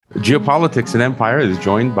Geopolitics and Empire is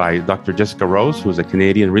joined by Dr. Jessica Rose, who's a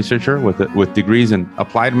Canadian researcher with degrees in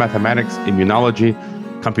applied mathematics, immunology,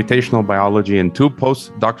 computational biology, and 2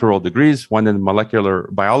 postdoctoral degrees, one in molecular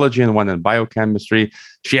biology and one in biochemistry.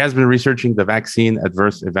 She has been researching the vaccine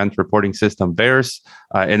adverse event reporting system, VAERS,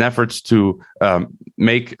 in efforts to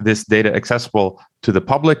make this data accessible to the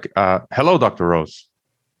public. Hello, Dr. Rose.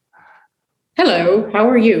 Hello, how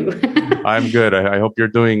are you? I'm good. I hope you're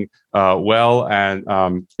doing well. And,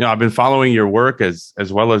 I've been following your work as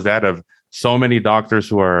well as that of so many doctors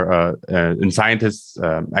who are and scientists,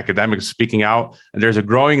 academics speaking out. And there's a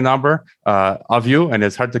growing number of you, and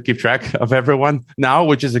it's hard to keep track of everyone now,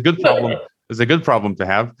 which is a good problem. It's a good problem to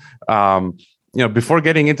have. Before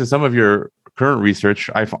getting into some of your current research,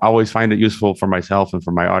 I always find it useful for myself and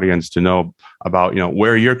for my audience to know about,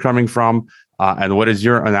 where you're coming from and what is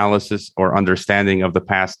your analysis or understanding of the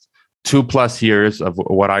past 2+ years of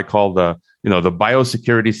what I call the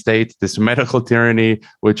biosecurity state, this medical tyranny,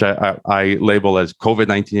 which I label as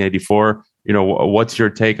COVID-1984. What's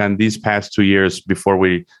your take on these past 2 years before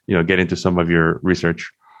we, get into some of your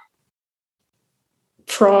research?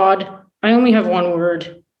 Fraud. I only have one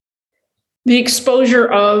word. The exposure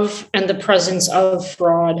of and the presence of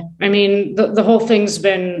fraud. I mean, the whole thing's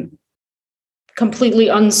been completely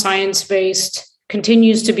unscience-based,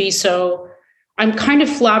 continues to be so. I'm kind of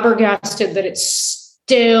flabbergasted that it's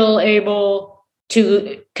still able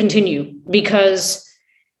to continue because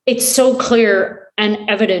it's so clear and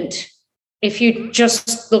evident. If you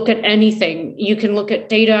just look at anything, you can look at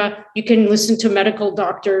data, you can listen to medical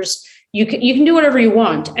doctors, you can do whatever you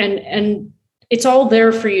want, and it's all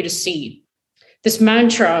there for you to see. This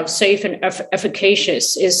mantra of safe and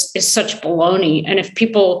efficacious is such baloney. And if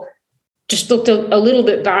people just looked a little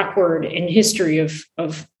bit backward in history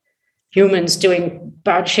of humans doing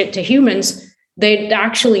bad shit to humans, they'd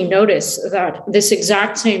actually notice that this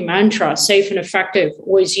exact same mantra, safe and effective,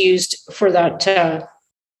 was used for that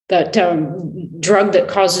drug that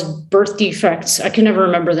causes birth defects. I can never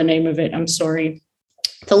remember the name of it. I'm sorry.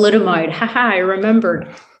 Thalidomide. I remembered.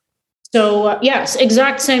 So yes,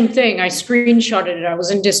 exact same thing. I screenshotted it. I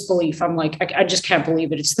was in disbelief. I'm like, I just can't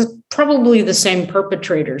believe it. It's probably the same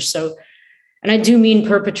perpetrators. So, and I do mean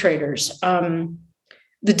perpetrators.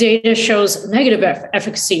 The data shows negative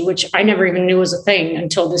efficacy, which I never even knew was a thing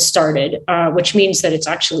until this started, which means that it's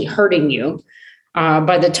actually hurting you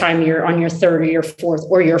by the time you're on your 3rd or your 4th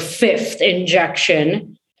or your 5th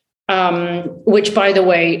injection, which, by the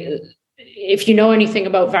way, if you know anything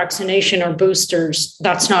about vaccination or boosters,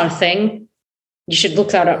 that's not a thing. You should look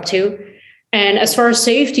that up too. And as far as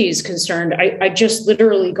safety is concerned, I just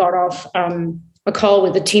literally got off a call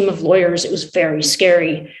with a team of lawyers. It was very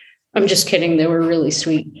scary. I'm just kidding. They were really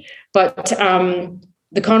sweet. But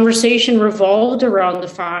the conversation revolved around the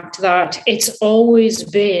fact that it's always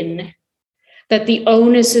been that the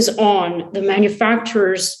onus is on the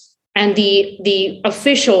manufacturers and the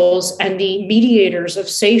officials and the mediators of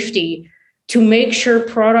safety to make sure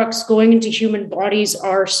products going into human bodies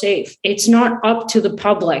are safe. It's not up to the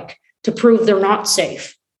public to prove they're not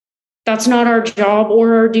safe. That's not our job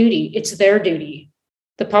or our duty. It's their duty.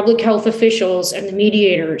 The public health officials and the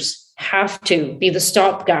mediators have to be the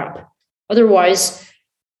stopgap. Otherwise,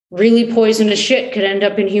 really poisonous shit could end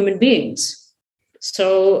up in human beings.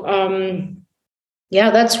 So,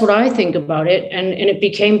 that's what I think about it. And it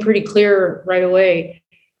became pretty clear right away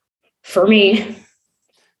for me.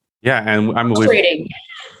 Yeah, and I mean,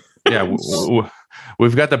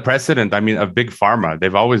 we've got the precedent. I mean, of big pharma.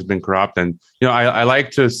 They've always been corrupt, and I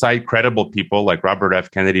like to cite credible people like Robert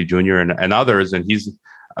F. Kennedy Jr. and others, and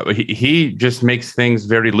he just makes things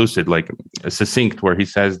very lucid, like succinct, where he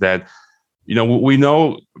says that we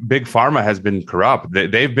know big pharma has been corrupt.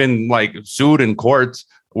 They've been like sued in courts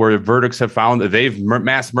where verdicts have found that they've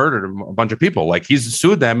mass murdered a bunch of people. Like he's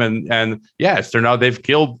sued them, and yes, they've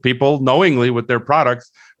killed people knowingly with their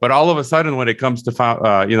products. But all of a sudden, when it comes to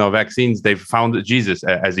vaccines, they've found Jesus,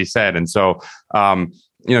 as he said. And so,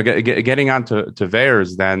 getting on to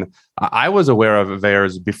VAERS, then I was aware of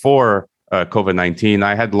VAERS before COVID-19.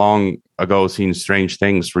 I had long ago seen strange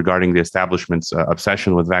things regarding the establishment's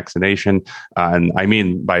obsession with vaccination, and I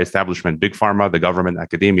mean by establishment, big pharma, the government,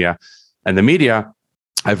 academia, and the media.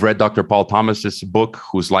 I've read Dr. Paul Thomas's book,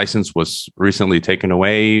 whose license was recently taken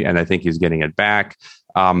away, and I think he's getting it back.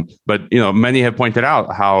 But many have pointed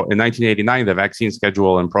out how in 1989 the vaccine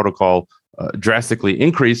schedule and protocol drastically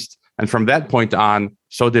increased, and from that point on,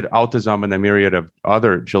 so did autism and a myriad of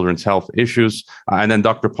other children's health issues. And then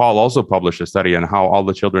Dr. Paul also published a study on how all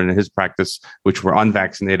the children in his practice, which were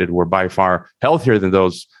unvaccinated, were by far healthier than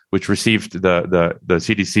those which received the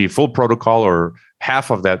CDC full protocol or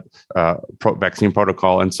half of that vaccine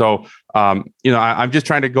protocol. And so, I'm just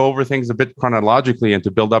trying to go over things a bit chronologically and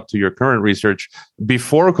to build up to your current research.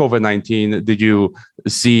 Before COVID-19, did you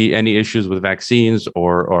see any issues with vaccines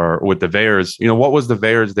or with the VAERS? What was the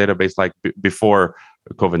VAERS database like before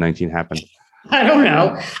COVID-19 happened? I don't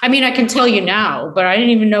know. I mean, I can tell you now, but I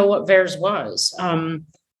didn't even know what VAERS was.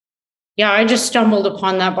 I just stumbled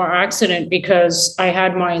upon that by accident because I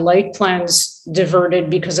had my life plans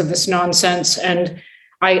diverted because of this nonsense. And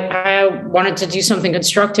I wanted to do something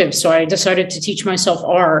constructive. So I decided to teach myself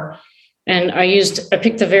R. And I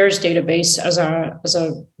picked the VAERS database as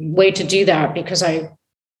a way to do that because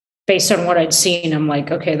based on what I'd seen, I'm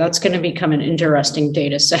like, okay, that's going to become an interesting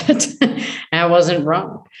data set. And I wasn't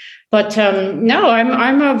wrong. But no,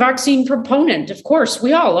 I'm a vaccine proponent. Of course,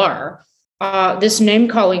 we all are. This name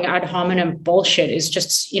calling ad hominem bullshit is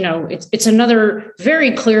just, it's another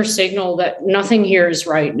very clear signal that nothing here is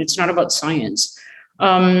right. And it's not about science.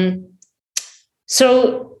 Wow,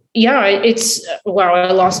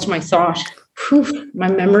 I lost my thought. Whew, my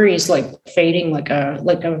memory is like fading like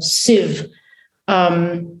a sieve.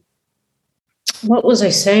 What was I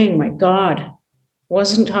saying? My God,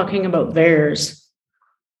 wasn't talking about VAERS.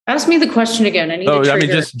 Ask me the question again.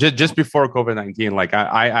 Just before COVID-19, like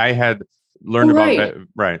I had learned about it.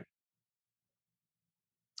 Right.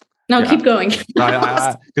 No, keep going.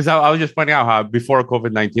 Because I was just pointing out how before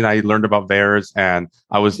COVID-19, I learned about VAERS and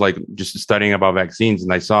I was like just studying about vaccines.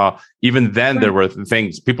 And I saw even then there were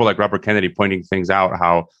people like Robert Kennedy pointing things out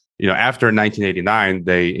how, after 1989,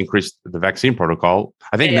 they increased the vaccine protocol.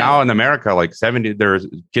 I think now in America, like 70, there's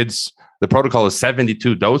kids, the protocol is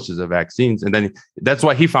 72 doses of vaccines. And then that's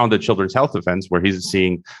why he founded Children's Health Defense, where he's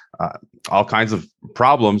seeing all kinds of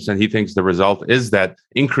problems. And he thinks the result is that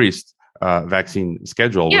increased vaccine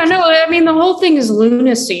schedule. Yeah, no, I mean, the whole thing is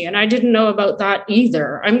lunacy. And I didn't know about that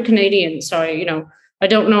either. I'm Canadian, so I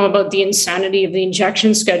don't know about the insanity of the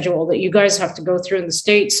injection schedule that you guys have to go through in the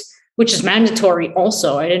States, which is mandatory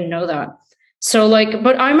also. I didn't know that. So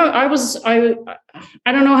but I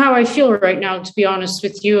don't know how I feel right now, to be honest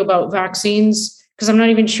with you, about vaccines, because I'm not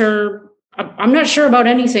even sure. I'm not sure about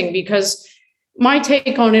anything, because my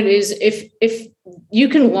take on it is if you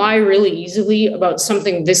can lie really easily about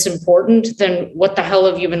something this important, then what the hell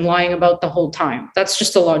have you been lying about the whole time? That's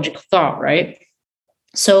just a logical thought, right?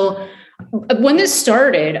 So when this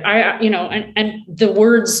started, and the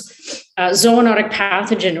words zoonotic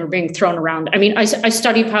pathogen were being thrown around. I mean, I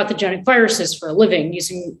study pathogenic viruses for a living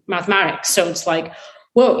using mathematics. So it's like,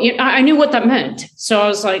 whoa, I knew what that meant. So I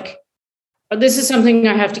was like, this is something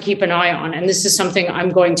I have to keep an eye on. And this is something I'm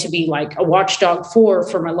going to be like a watchdog for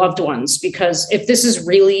my loved ones. Because if this is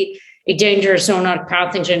really a dangerous zoonotic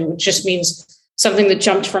pathogen, which just means something that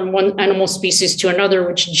jumped from one animal species to another,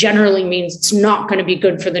 which generally means it's not going to be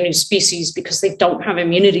good for the new species because they don't have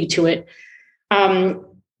immunity to it,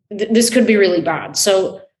 this could be really bad.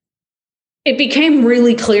 So it became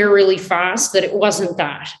really clear really fast that it wasn't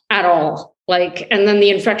that at all. And then the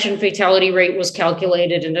infection fatality rate was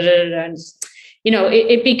calculated and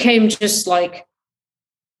it became just like,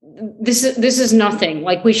 this is nothing.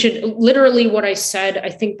 Like, we should literally, what I said, I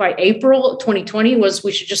think by April 2020 was,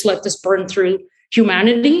 we should just let this burn through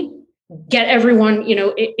humanity, get everyone,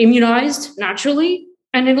 immunized naturally,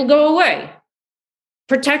 and it'll go away.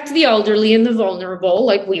 Protect the elderly and the vulnerable,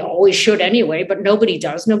 like we always should anyway, but nobody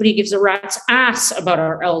does. Nobody gives a rat's ass about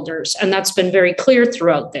our elders. And that's been very clear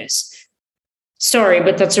throughout this. Sorry,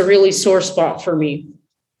 but that's a really sore spot for me.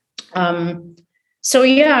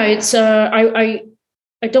 It's,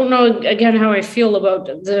 I don't know, again, how I feel about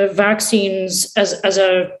the vaccines as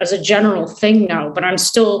a general thing now, but I'm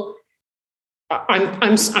still,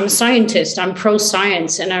 I'm a scientist. I'm pro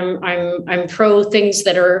science, and I'm pro things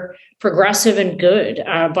that are progressive and good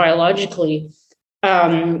biologically.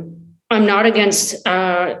 I'm not against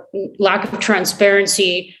lack of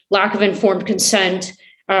transparency, lack of informed consent,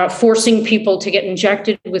 forcing people to get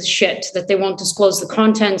injected with shit that they won't disclose the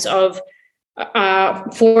contents of,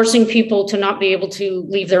 forcing people to not be able to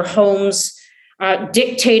leave their homes,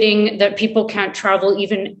 dictating that people can't travel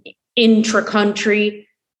even intra-country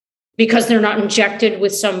because they're not injected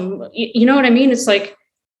with some, you know what I mean? It's like,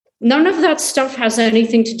 none of that stuff has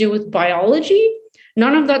anything to do with biology.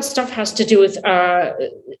 None of that stuff has to do with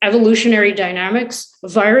evolutionary dynamics,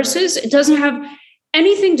 viruses. It doesn't have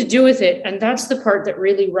anything to do with it. And that's the part that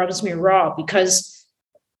really rubs me raw, because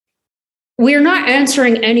we're not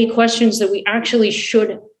answering any questions that we actually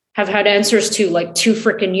should have had answers to like 2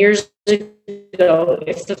 freaking years ago.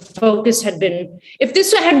 If the focus had been, if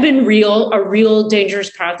this had been a real dangerous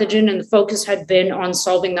pathogen, and the focus had been on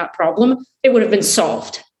solving that problem, it would have been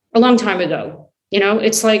solved a long time ago.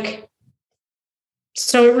 It's like,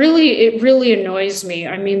 So it really annoys me.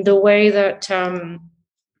 I mean, the way that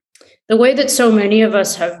so many of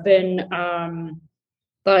us have been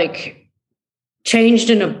like changed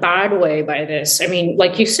in a bad way by this. I mean,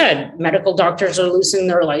 like you said, medical doctors are losing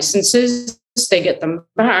their licenses. They get them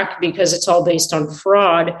back because it's all based on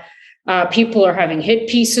fraud. People are having hit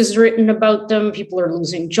pieces written about them. People are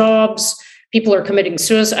losing jobs. People are committing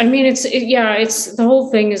suicide. I mean, it's the whole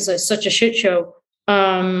thing is such a shit show.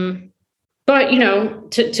 But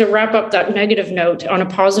to wrap up that negative note on a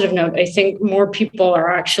positive note, I think more people are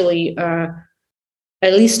actually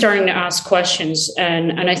at least starting to ask questions,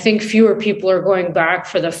 and I think fewer people are going back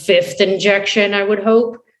for the fifth injection. I would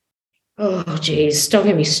hope. Oh, geez, don't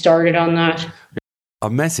get me started on that. A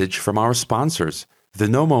message from our sponsors. The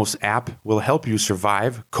Nomos app will help you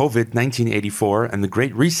survive COVID-1984 and the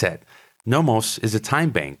Great Reset. Nomos is a time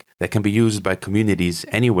bank that can be used by communities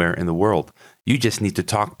anywhere in the world. You just need to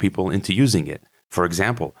talk people into using it. For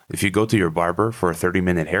example, if you go to your barber for a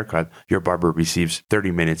 30-minute haircut, your barber receives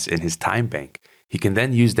 30 minutes in his time bank. He can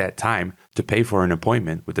then use that time to pay for an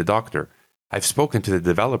appointment with the doctor. I've spoken to the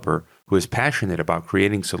developer who is passionate about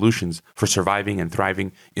creating solutions for surviving and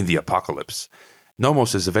thriving in the apocalypse.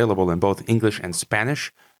 Nomos is available in both English and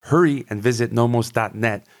Spanish. Hurry and visit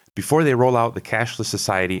nomos.net before they roll out the cashless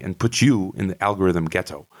society and put you in the algorithm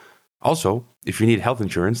ghetto. Also, if you need health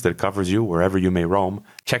insurance that covers you wherever you may roam,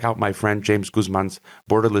 check out my friend James Guzman's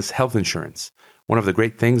Borderless Health Insurance. One of the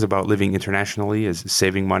great things about living internationally is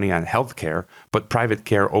saving money on health care, but private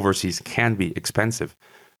care overseas can be expensive.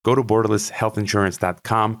 Go to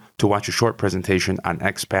borderlesshealthinsurance.com to watch a short presentation on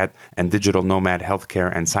expat and digital nomad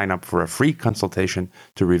healthcare and sign up for a free consultation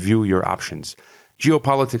to review your options.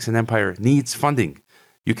 Geopolitics and Empire needs funding.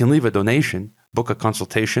 You can leave a donation, book a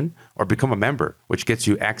consultation, or become a member, which gets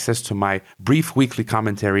you access to my brief weekly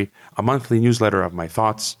commentary, a monthly newsletter of my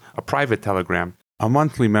thoughts, a private telegram, a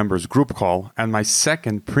monthly members group call, and my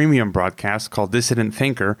second premium broadcast called Dissident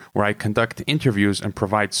Thinker, where I conduct interviews and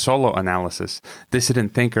provide solo analysis.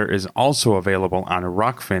 Dissident Thinker is also available on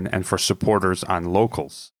Rockfin and for supporters on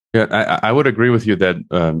Locals. Yeah, I would agree with you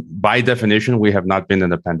that by definition, we have not been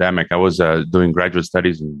in a pandemic. I was doing graduate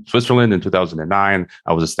studies in Switzerland in 2009.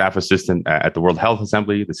 I was a staff assistant at the World Health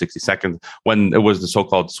Assembly, the 62nd, when it was the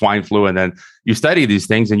so-called swine flu. And then you study these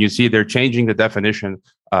things and you see they're changing the definition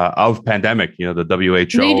of pandemic, the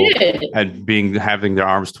WHO and having their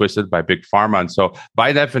arms twisted by big pharma. And so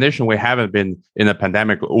by definition, we haven't been in a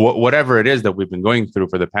pandemic, whatever it is that we've been going through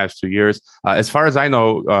for the past 2 years. As far as I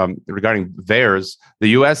know, regarding VAERS, the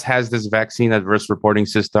US has this vaccine adverse reporting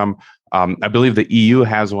system. I believe the EU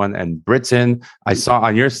has one and Britain. I saw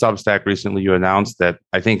on your Substack recently, you announced that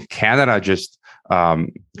I think Canada just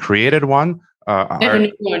created one.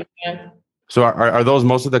 So are those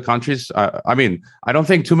most of the countries? I mean, I don't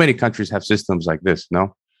think too many countries have systems like this,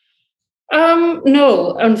 no?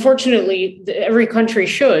 No, unfortunately, every country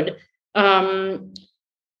should.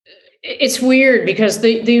 It's weird because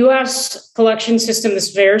the U.S. collection system,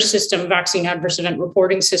 this VAERS system, vaccine adverse event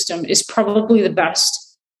reporting system, is probably the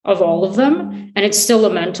best of all of them, and it's still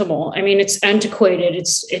lamentable. I mean, it's antiquated.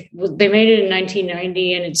 They made it in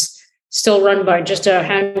 1990, and it's still run by just a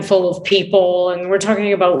handful of people, and we're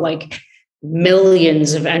talking about like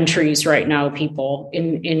millions of entries right now, people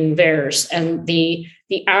in VAERS, and the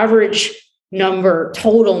average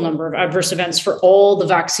total number of adverse events for all the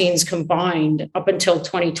vaccines combined up until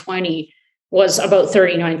 2020 was about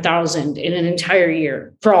 39,000 in an entire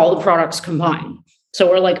year for all the products combined. So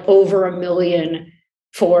we're like over 1 million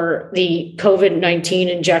for the COVID-19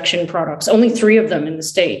 injection products. Only 3 of them in the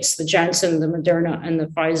States: the Janssen, the Moderna, and the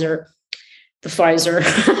Pfizer.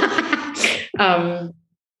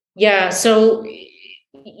 Yeah, so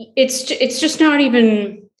it's just not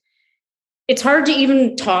even, it's hard to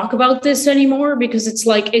even talk about this anymore because it's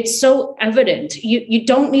like, it's so evident. You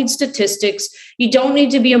don't need statistics. You don't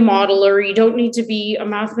need to be a modeler. You don't need to be a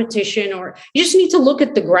mathematician, or you just need to look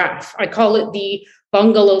at the graph. I call it the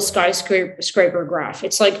bungalow skyscraper graph.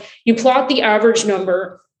 It's like you plot the average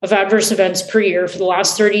number of adverse events per year for the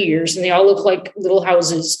last 30 years, and they all look like little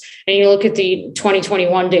houses. And you look at the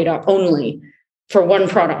 2021 data only for one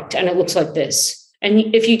product, and it looks like this.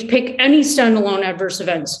 And if you pick any standalone adverse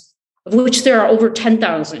events, of which there are over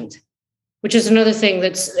 10,000, which is another thing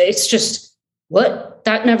it's just, what?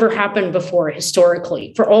 That never happened before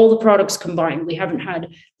historically. For all the products combined, we haven't had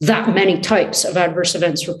that many types of adverse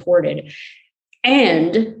events reported.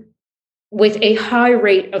 And with a high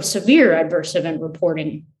rate of severe adverse event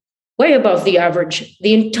reporting, way above the average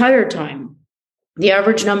the entire time. The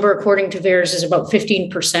average number, according to VAERS, is about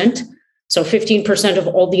 15%. So 15% of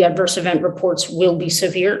all the adverse event reports will be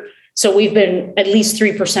severe. So we've been at least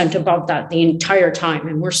 3% above that the entire time,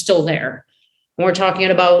 and we're still there. And we're talking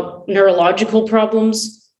about neurological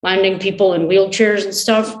problems, landing people in wheelchairs and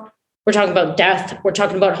stuff. We're talking about death. We're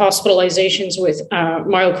talking about hospitalizations with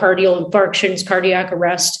myocardial infarctions, cardiac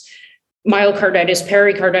arrest, myocarditis,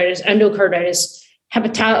 pericarditis, endocarditis,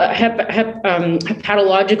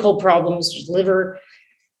 hepatological problems, liver,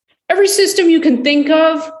 every system you can think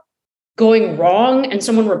of going wrong and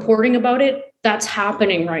someone reporting about it. That's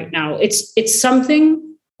happening right now. It's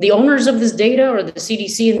something the owners of this data or the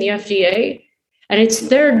CDC and the FDA, and it's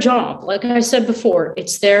their job. Like I said before,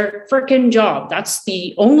 it's their freaking job. That's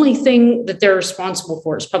the only thing that they're responsible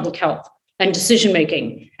for is public health and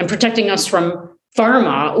decision-making and protecting us from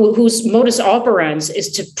pharma, whose modus operandi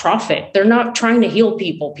is to profit. They're not trying to heal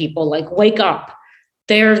people. People like wake up.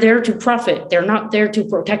 They're there to profit. They're not there to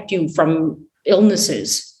protect you from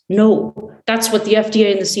illnesses. No, that's what the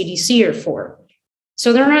FDA and the CDC are for.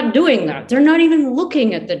 So they're not doing that. They're not even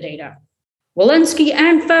looking at the data. Walensky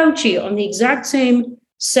and Fauci on the exact same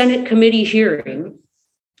Senate committee hearing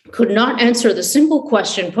could not answer the simple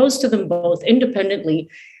question posed to them both independently.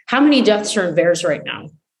 How many deaths are in VAERS right now?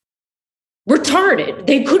 Retarded.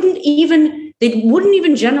 They wouldn't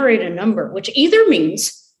even generate a number, which either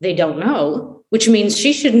means they don't know, which means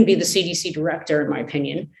she shouldn't be the CDC director, in my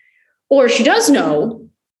opinion, or she does know,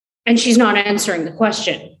 and she's not answering the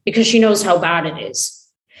question because she knows how bad it is.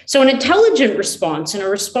 So an intelligent response and a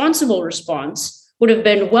responsible response would have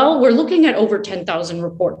been, well, we're looking at over 10,000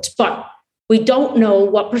 reports, but we don't know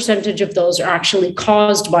what percentage of those are actually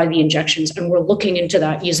caused by the injections. And we're looking into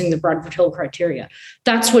that using the Bradford-Hill criteria.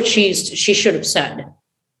 That's what she should have said.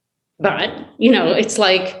 But, it's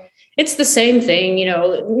like, it's the same thing,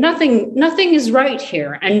 nothing is right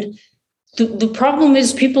here. And the problem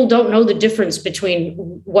is people don't know the difference between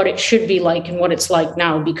what it should be like and what it's like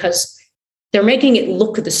now, because they're making it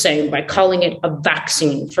look the same by calling it a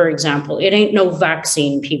vaccine, for example. It ain't no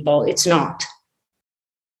vaccine, people. It's not.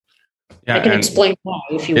 Yeah, I can explain why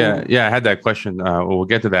if you want. Yeah, I had that question. We'll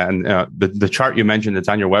get to that. And the chart you mentioned, it's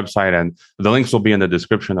on your website, and the links will be in the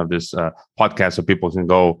description of this podcast so people can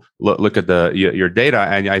go look at your data.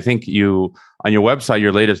 And I think on your website,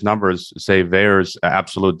 your latest numbers say VAERS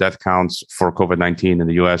absolute death counts for COVID-19 in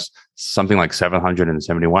the U.S., something like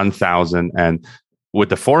 771,000. And with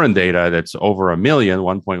the foreign data, that's over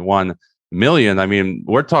 1.1 million. I mean,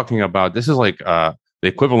 we're talking about, this is like the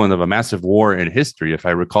equivalent of a massive war in history, if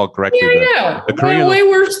I recall correctly. The Korean way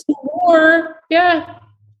worse war. Yeah.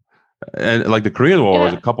 And like the Korean War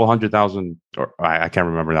was a couple 100,000, or I can't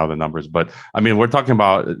remember now the numbers, but I mean, we're talking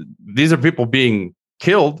about, these are people being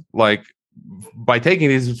killed, like, by taking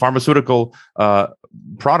these pharmaceutical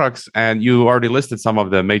products. And you already listed some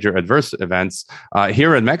of the major adverse events.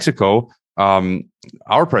 Here in Mexico,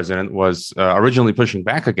 our president was originally pushing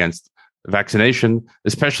back against vaccination,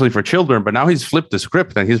 especially for children, but now he's flipped the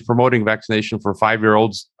script and he's promoting vaccination for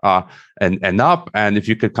 5-year-olds and up. And if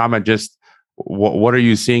you could comment, just what are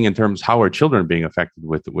you seeing in terms, how are children being affected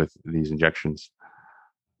with these injections?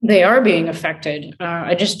 They are being affected.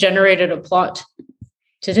 I just generated a plot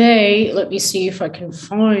today. Let me see if I can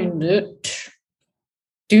find it.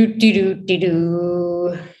 I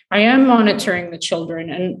am monitoring the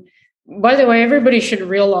children. And by the way, everybody should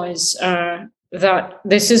realize that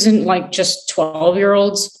this isn't like just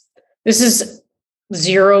 12-year-olds. This is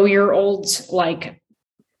 0-year-olds. Like,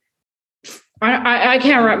 I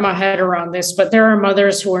can't wrap my head around this, but there are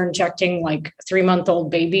mothers who are injecting like 3-month-old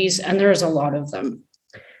babies, and there's a lot of them.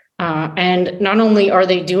 And not only are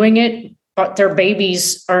they doing it, but their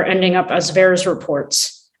babies are ending up as VAERS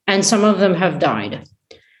reports, and some of them have died.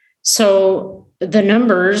 So the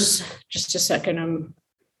numbers, just a second,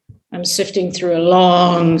 I'm sifting through a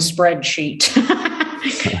long spreadsheet.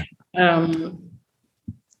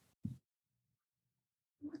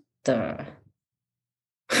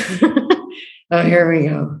 Oh, here we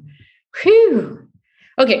go. Whew.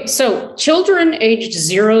 Okay, so children aged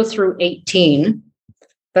 0 through 18,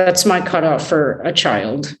 that's my cutoff for a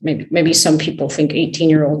child. Maybe some people think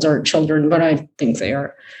 18-year-olds aren't children, but I think they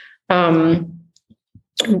are.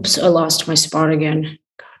 Oops, I lost my spot again.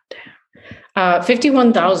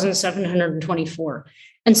 51,724.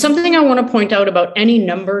 And something I want to point out about any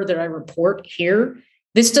number that I report here,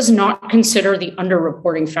 this does not consider the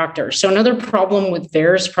underreporting factor. So another problem with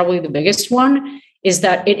VAERS, probably the biggest one, is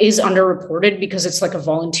that it is underreported because it's like a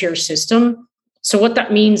volunteer system. So what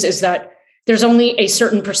that means is that there's only a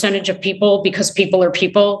certain percentage of people, because people are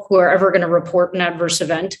people, who are ever going to report an adverse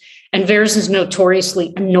event. And VAERS is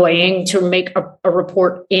notoriously annoying to make a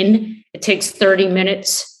report in. It takes 30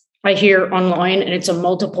 minutes. I hear online, and it's a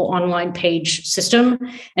multiple online page system.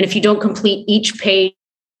 And if you don't complete each page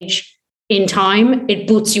in time, it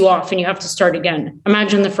boots you off and you have to start again.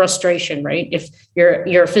 Imagine the frustration, right? If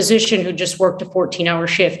you're a physician who just worked a 14-hour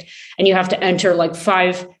shift and you have to enter like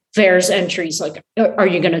 5 VAERS entries, like, are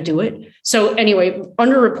you going to do it? So anyway,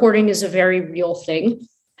 underreporting is a very real thing.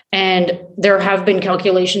 And there have been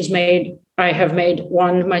calculations made. I have made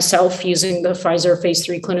one myself using the Pfizer phase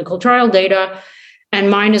 3 clinical trial data. And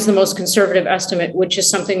mine is the most conservative estimate, which is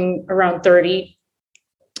something around 30.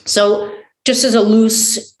 So just as a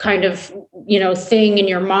loose kind of, thing in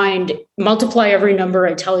your mind, multiply every number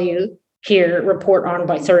I tell you here, report on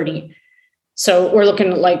by 30. So we're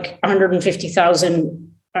looking at like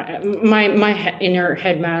 150,000. My inner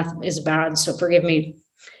head math is bad, so forgive me.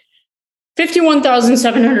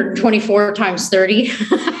 51,724 times 30.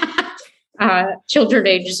 Children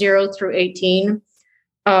age 0 through 18.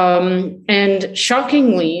 And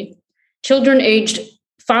shockingly, children aged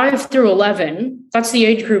 5 through 11, that's the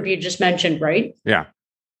age group you just mentioned, right? Yeah.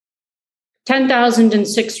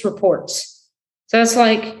 10,006 reports. So that's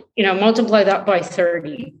like, multiply that by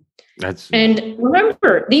 30. And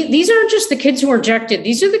remember, these aren't just the kids who are injected.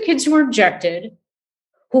 These are the kids who are injected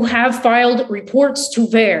who have filed reports to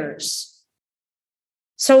VAERS.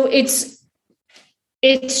 So it's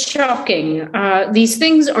shocking. These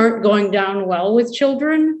things aren't going down well with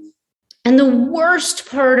children. And the worst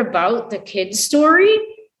part about the kids' story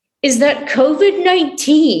is that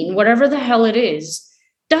COVID-19, whatever the hell it is,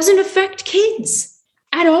 doesn't affect kids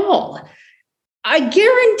at all. I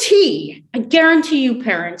guarantee you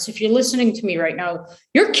parents, if you're listening to me right now,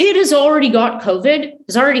 your kid has already got COVID,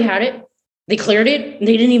 has already had it. They cleared it and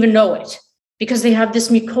they didn't even know it because they have this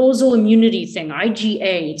mucosal immunity thing,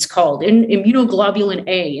 IgA, it's called, immunoglobulin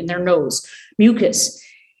A in their nose, mucus.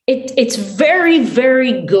 It's very,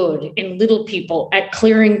 very good in little people at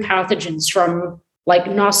clearing pathogens from like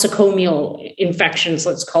nosocomial infections,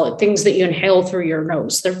 let's call it, things that you inhale through your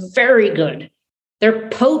nose. They're very good. They're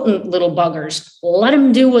potent little buggers. Let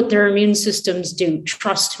them do what their immune systems do.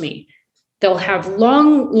 Trust me. They'll have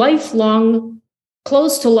lifelong,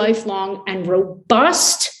 close to lifelong and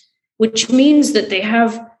robust, which means that they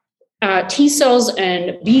have T cells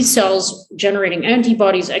and B cells generating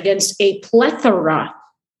antibodies against a plethora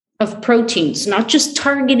of proteins, not just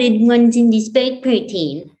targeted ones in the spike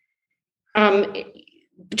protein.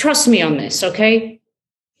 Trust me on this, okay?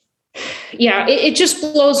 Yeah, it just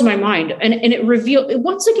blows my mind. And it reveals,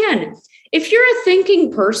 once again, if you're a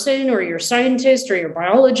thinking person or you're a scientist or you're a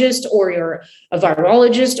biologist or you're a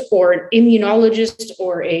virologist or an immunologist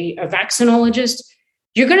or a vaccinologist,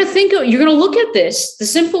 you're going to look at this, the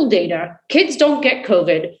simple data. Kids don't get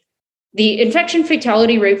COVID. The infection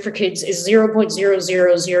fatality rate for kids is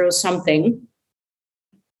 0.000 something.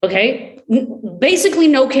 Okay. Basically,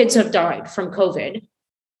 no kids have died from COVID.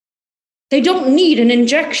 They don't need an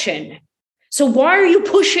injection. So why are you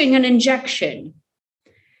pushing an injection?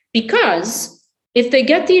 Because if they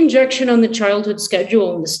get the injection on the childhood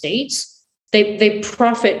schedule in the States, they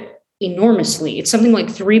profit enormously. It's something like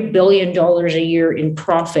 $3 billion a year in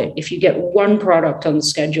profit if you get one product on the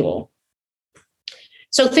schedule.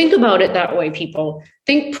 So think about it that way, people.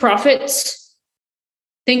 Think profits,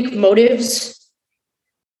 think motives,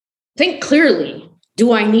 think clearly.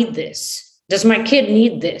 Do I need this? Does my kid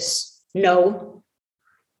need this? No.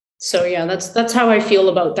 So yeah, that's how I feel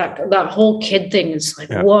about that whole kid thing. It's like,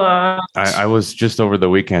 yeah. What? I was just over the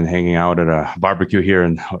weekend hanging out at a barbecue here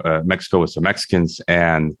in Mexico with some Mexicans,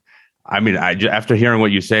 and I mean, after hearing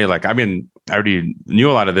what you say, like, I mean, I already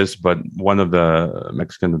knew a lot of this, but one of the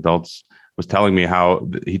Mexican adults was telling me how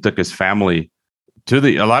he took his family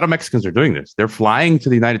a lot of Mexicans are doing this. They're flying to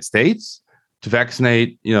the United States to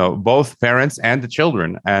vaccinate, both parents and the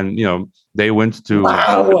children. And, they went to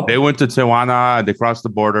Tijuana, they crossed the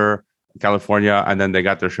border, California, and then they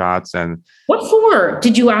got their shots. And what for?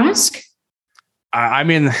 Did you ask? I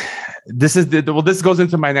mean, this goes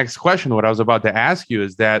into my next question. What I was about to ask you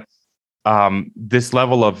is that this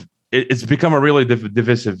level of, it's become a really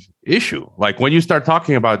divisive issue. Like when you start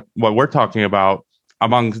talking about what we're talking about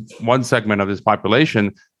among one segment of this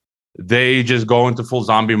population, they just go into full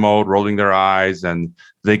zombie mode, rolling their eyes, and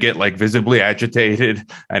they get like visibly agitated.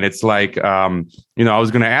 And it's like, I was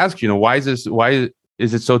going to ask, why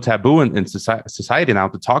is it so taboo in society now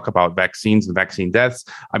to talk about vaccines and vaccine deaths?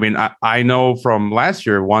 I mean, I know from last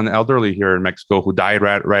year, one elderly here in Mexico who died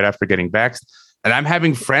right after getting vaxxed. And I'm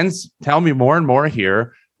having friends tell me more and more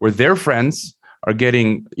here where their friends are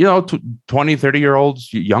getting, 20,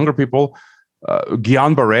 30-year-olds, younger people,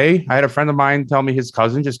 Guillain-Barré. I had a friend of mine tell me his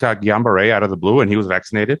cousin just got Guillain-Barré out of the blue, and he was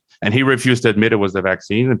vaccinated, and he refused to admit it was the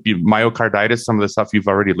vaccine. Myocarditis, some of the stuff you've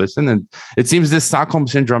already listened, and it seems this Stockholm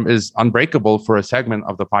syndrome is unbreakable for a segment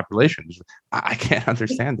of the population. I can't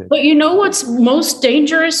understand it. But you know what's most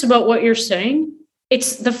dangerous about what you're saying?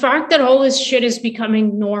 It's the fact that all this shit is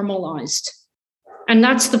becoming normalized, and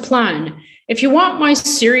that's the plan. If you want my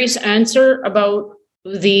serious answer about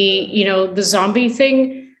the zombie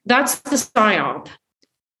thing, that's the psyop.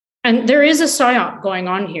 And there is a psyop going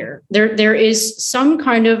on here. There is some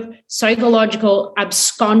kind of psychological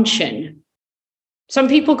absconsion. Some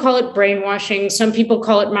people call it brainwashing. Some people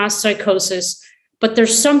call it mass psychosis. But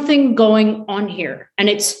there's something going on here. And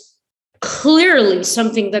it's clearly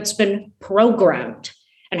something that's been programmed.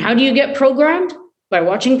 And how do you get programmed? By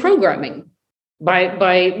watching programming.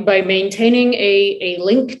 By maintaining a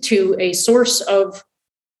link to a source of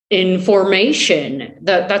information.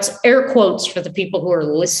 That's air quotes for the people who are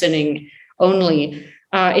listening only.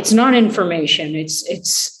 It's not information.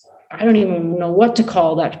 It's I don't even know what to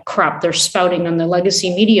call that crap they're spouting on the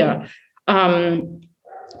legacy media.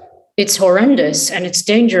 It's horrendous and it's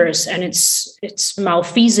dangerous and it's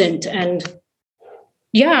malfeasant and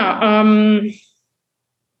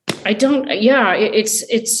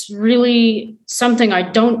it's really something I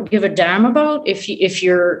don't give a damn about. If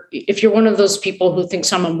you're one of those people who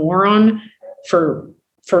thinks I'm a moron for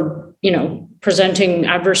presenting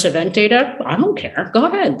adverse event data, I don't care. Go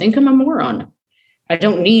ahead, think I'm a moron. I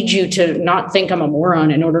don't need you to not think I'm a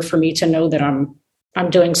moron in order for me to know that I'm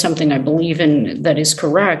doing something I believe in that is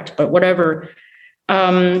correct. But whatever.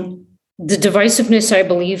 The divisiveness, I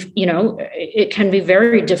believe, it can be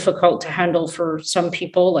very difficult to handle for some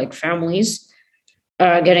people, like families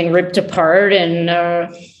getting ripped apart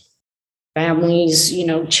and families,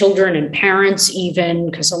 children and parents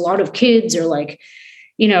even, because a lot of kids are like,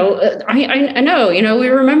 I know, we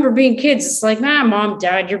remember being kids. It's like, mom,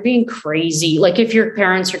 dad, you're being crazy. Like if your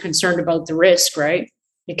parents are concerned about the risk, right?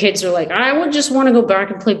 Your kids are like, I would just want to go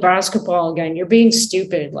back and play basketball again. You're being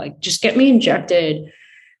stupid. Like, just get me injected.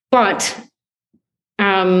 But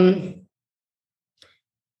the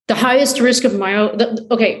highest risk of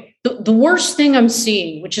the worst thing I'm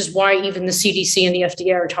seeing, which is why even the CDC and the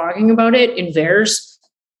FDA are talking about it in VAERS,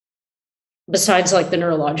 besides like the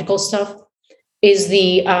neurological stuff, is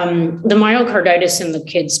the myocarditis in the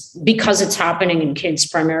kids, because it's happening in kids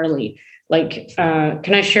primarily. Like,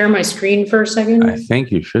 can I share my screen for a second? I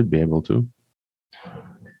think you should be able to.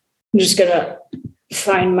 I'm just gonna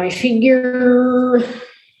find my figure.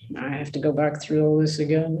 I have to go back through all this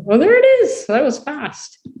again. Oh, there it is. That was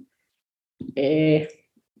fast. The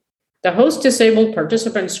host disabled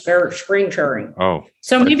participant screen sharing. Oh.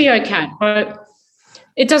 So maybe I can't, but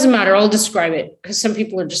it doesn't matter. I'll describe it because some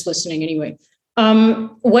people are just listening anyway.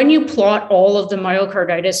 When you plot all of the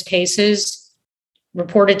myocarditis cases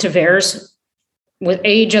reported to VAERS with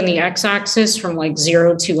age on the x-axis from like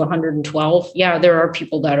 0 to 112, yeah, there are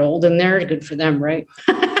people that old in there. Good for them, right?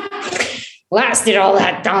 Lasted all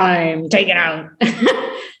that time, taken out.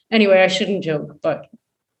 Anyway, I shouldn't joke, but,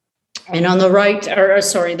 and on the right,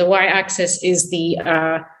 the y-axis is the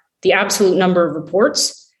absolute number of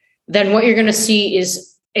reports. Then what you're going to see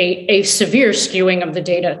is a severe skewing of the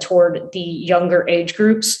data toward the younger age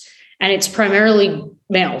groups, and it's primarily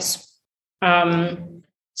males.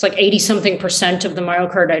 It's like 80-something% of the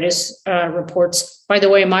myocarditis reports. By the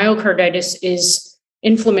way, myocarditis is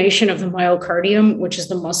inflammation of the myocardium, which is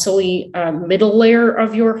the muscly middle layer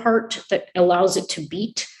of your heart that allows it to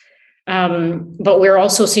beat. But we're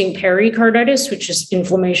also seeing pericarditis, which is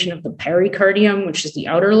inflammation of the pericardium, which is the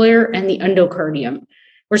outer layer, and the endocardium.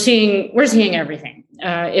 We're seeing everything.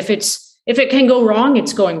 If it can go wrong,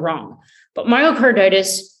 it's going wrong. But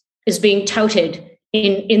myocarditis is being touted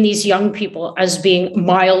in these young people as being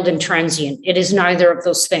mild and transient. It is neither of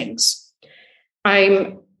those things.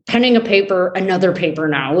 I'm penning another paper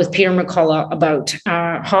now with Peter McCullough about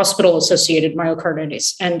hospital-associated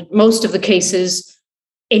myocarditis. And most of the cases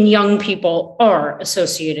in young people are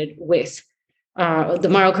associated with, the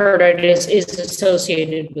myocarditis is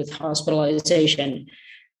associated with hospitalization.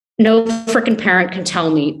 No freaking parent can tell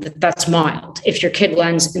me that that's mild if your kid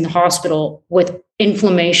lands in the hospital with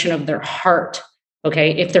inflammation of their heart,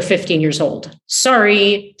 okay, if they're 15 years old.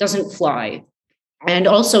 Sorry, doesn't fly. And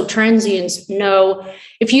also transients know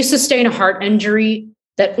if you sustain a heart injury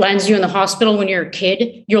that lands you in the hospital when you're a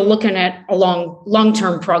kid, you're looking at a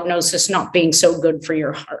long-term prognosis not being so good for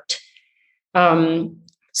your heart.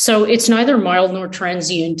 So it's neither mild nor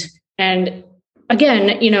transient. And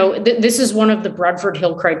again, this is one of the Bradford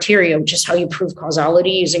Hill criteria, which is how you prove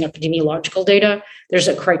causality using epidemiological data. There's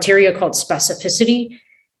a criteria called specificity.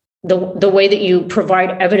 the way that you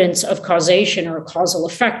provide evidence of causation or causal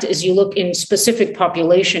effect is you look in specific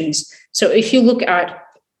populations. So if you look at,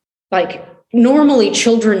 like, normally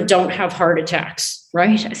children don't have heart attacks,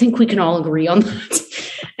 right? I think we can all agree on that.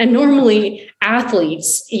 And normally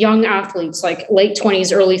athletes, young athletes, like late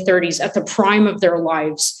 20s, early 30s, at the prime of their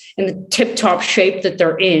lives, in the tip-top shape that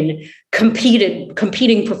they're in,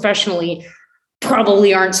 competing professionally,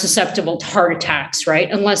 probably aren't susceptible to heart attacks,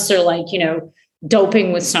 right? Unless they're like,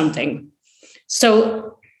 doping with something.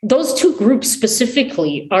 So those two groups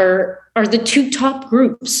specifically are the two top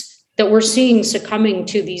groups that we're seeing succumbing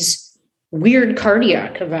to these weird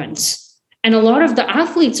cardiac events. And a lot of the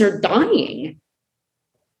athletes are dying.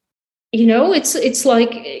 It's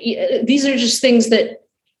like, these are just things that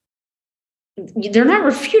they're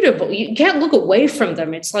not refutable. You can't look away from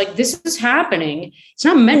them. It's like, this is happening. It's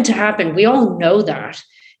not meant to happen. We all know that.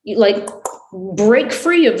 Break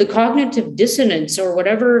free of the cognitive dissonance or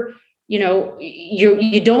whatever, you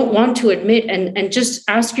don't want to admit, and just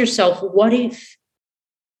ask yourself, what if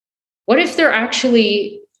there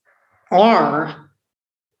actually are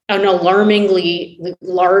an alarmingly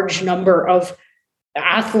large number of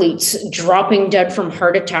athletes dropping dead from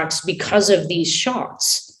heart attacks because of these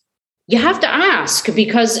shots? You have to ask,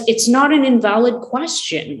 because it's not an invalid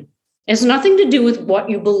question. It has nothing to do with what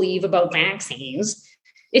you believe about vaccines.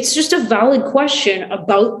 It's just a valid question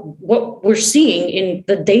about what we're seeing in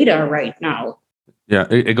the data right now. Yeah,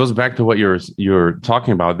 it goes back to what you're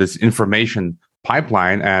talking about, this information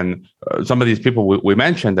pipeline. And some of these people we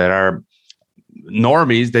mentioned that are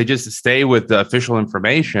normies, they just stay with the official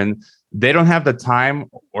information. They don't have the time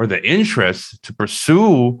or the interest to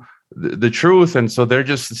pursue the truth. And so they're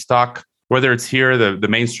just stuck, whether it's here, the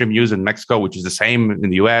mainstream news in Mexico, which is the same in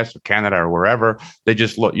the US or Canada or wherever. They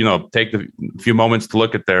just take the few moments to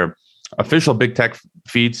look at their official big tech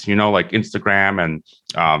feeds, like Instagram and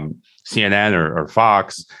CNN or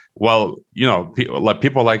Fox. Well,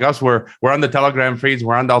 people like us, we're on the Telegram feeds,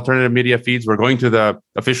 we're on the alternative media feeds, we're going to the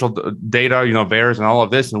official data, VAERS and all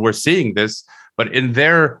of this, and we're seeing this. But in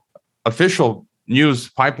their official news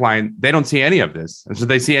pipeline, they don't see any of this. And so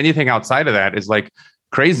they see anything outside of that is like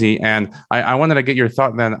crazy. And I wanted to get your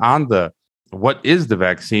thought then on what is the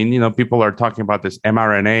vaccine? People are talking about this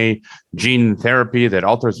mRNA gene therapy that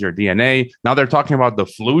alters your DNA. Now they're talking about the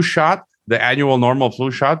flu shot. The annual normal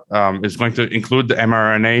flu shot is going to include the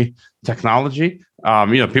mRNA technology.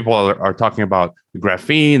 People are talking about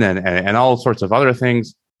graphene and all sorts of other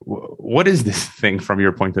things. What is this thing from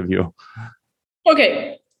your point of view?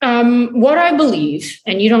 Okay. What I believe,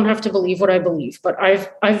 and you don't have to believe what I believe, but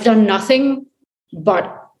I've done nothing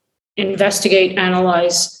but investigate,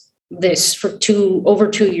 analyze this for over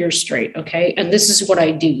 2 years straight. Okay. And this is what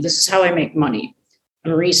I do. This is how I make money.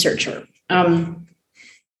 I'm a researcher.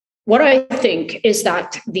 What I think is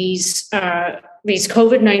that these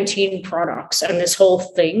COVID-19 products and this whole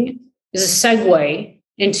thing is a segue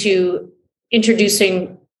into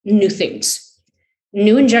introducing new things,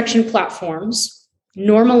 new injection platforms,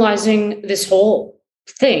 normalizing this whole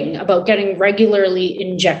thing about getting regularly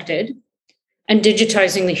injected and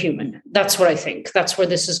digitizing the human. That's what I think. That's where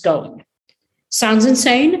this is going. Sounds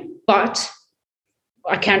insane, but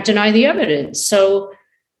I can't deny the evidence. So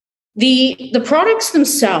the products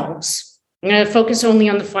themselves, I'm going to focus only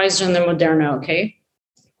on the Pfizer and the Moderna, okay?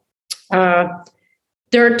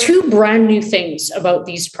 There are two brand new things about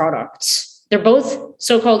these products. They're both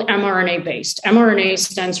so-called mRNA-based. mRNA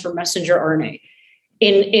stands for messenger RNA.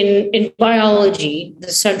 In biology,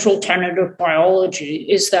 the central tenet of biology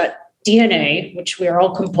is that DNA, which we are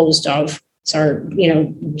all composed of, it's our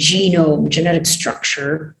genome, genetic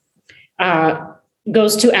structure,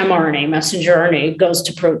 goes to mRNA, messenger RNA, goes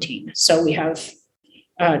to protein. So we have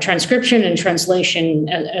transcription and translation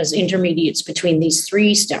as intermediates between these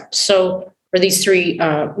three steps. Or these three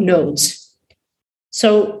nodes.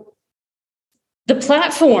 So the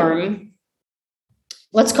platform,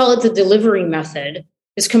 let's call it the delivery method,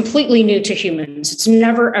 is completely new to humans. It's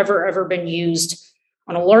never, ever, ever been used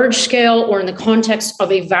on a large scale or in the context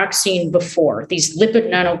of a vaccine before. These lipid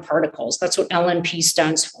nanoparticles, that's what LNP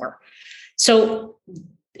stands for. So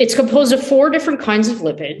it's composed of 4 different kinds of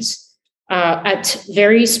lipids at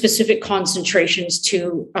very specific concentrations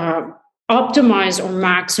to optimize or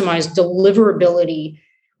maximize deliverability,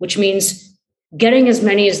 which means getting as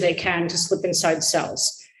many as they can to slip inside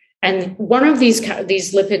cells. And one of these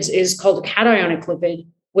lipids is called a cationic lipid,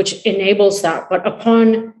 which enables that. But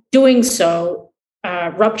upon doing so,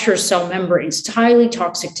 ruptures cell membranes. It's highly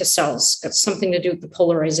toxic to cells. That's something to do with the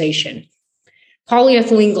polarization.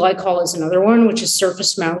 Polyethylene glycol is another one, which is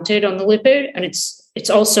surface mounted on the lipid, and it's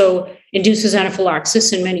also induces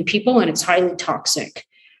anaphylaxis in many people, and it's highly toxic.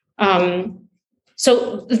 That's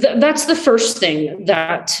the first thing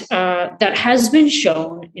that has been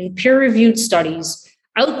shown in peer-reviewed studies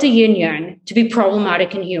out the yin yang to be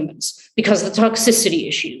problematic in humans because of the toxicity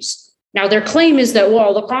issues. Now, their claim is that,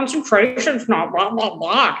 well, the concentration's not blah, blah,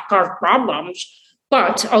 blah, cause problems.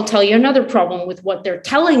 But I'll tell you another problem with what they're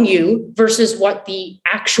telling you versus what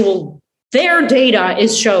their data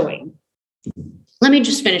is showing. Let me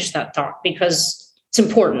just finish that thought because it's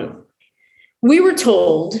important. We were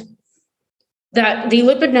told that the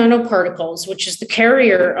lipid nanoparticles, which is the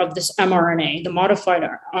carrier of this mRNA, the modified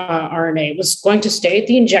RNA, was going to stay at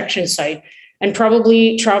the injection site and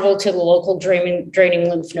probably travel to the local draining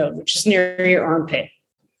lymph node, which is near your armpit.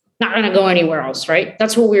 Not going to go anywhere else, right?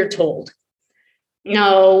 That's what we were told.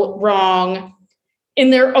 No, wrong.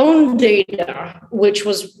 In their own data, which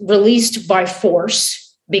was released by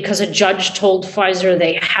force because a judge told Pfizer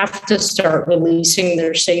they have to start releasing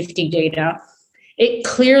their safety data, it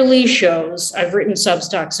clearly shows, I've written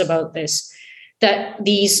Substacks about this, that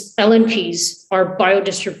these LNPs are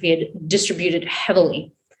biodistributed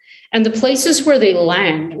heavily. And the places where they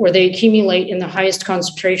land, where they accumulate in the highest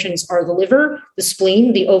concentrations are the liver, the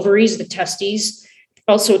spleen, the ovaries, the testes,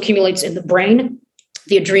 also accumulates in the brain,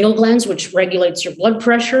 the adrenal glands, which regulates your blood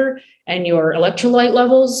pressure and your electrolyte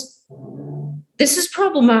levels. This is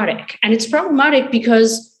problematic. And it's problematic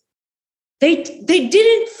because they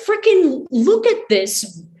didn't freaking look at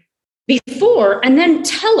this before and then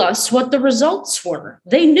tell us what the results were.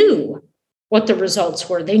 They knew what the results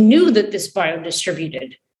were. They knew that this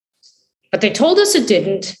biodistributed. But they told us it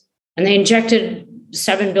didn't, and they injected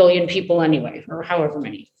 7 billion people anyway, or however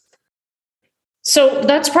many. So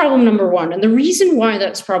that's problem number one. And the reason why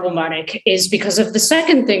that's problematic is because of the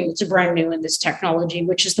second thing that's brand new in this technology,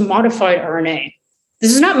 which is the modified RNA.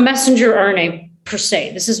 This is not messenger RNA per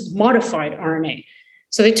se. This is modified RNA.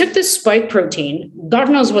 So they took this spike protein, God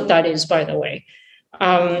knows what that is, by the way,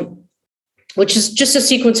 which is just a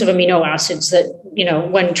sequence of amino acids that,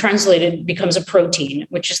 when translated becomes a protein,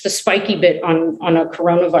 which is the spiky bit on a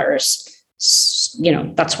coronavirus.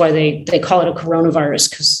 That's why they call it a coronavirus,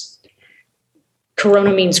 because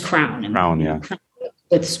corona means crown. Crown, yeah.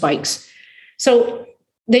 With spikes. So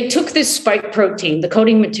they took this spike protein, the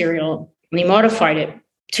coding material, and they modified it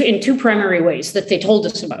in two primary ways that they told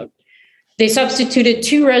us about. They substituted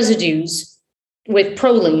two residues with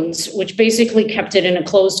prolines, which basically kept it in a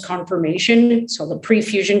closed conformation, so the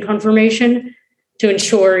pre-fusion conformation, to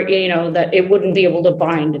ensure, that it wouldn't be able to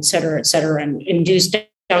bind, et cetera, and induce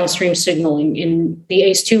downstream signaling in the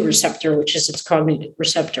ACE2 receptor, which is its cognate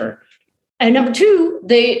receptor. And number two,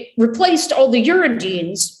 they replaced all the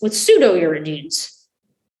uridines with pseudo-uridines.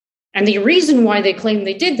 And the reason why they claim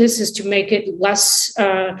they did this is to make it less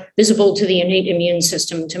visible to the innate immune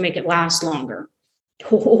system, to make it last longer.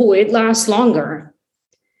 Oh, it lasts longer.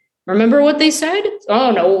 Remember what they said?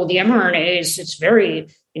 Oh, no, the mRNA it's very,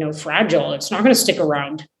 fragile. It's not going to stick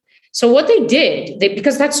around. So what they did,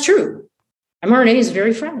 because that's true, mRNA is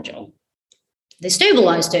very fragile. They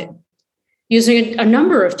stabilized it using a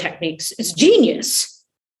number of techniques. It's genius,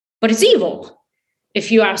 but it's evil, if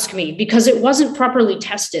you ask me, because it wasn't properly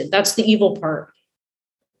tested. That's the evil part.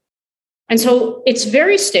 And so it's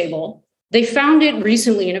very stable. They found it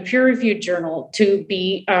recently in a peer-reviewed journal to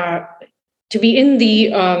be in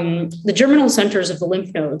the germinal centers of the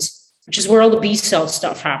lymph nodes, which is where all the B cell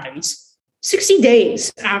stuff happens, 60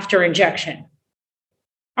 days after injection.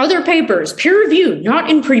 Other papers, peer-reviewed, not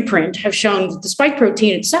in preprint, have shown that the spike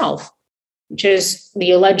protein itself, which is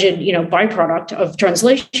the alleged, byproduct of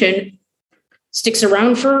translation, sticks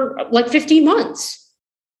around for like 15 months.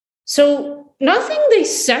 So nothing they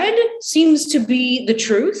said seems to be the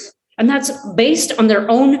truth. And that's based on their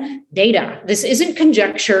own data. This isn't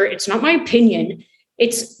conjecture. It's not my opinion.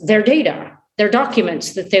 It's their data, their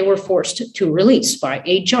documents that they were forced to release by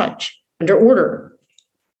a judge under order.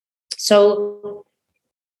 So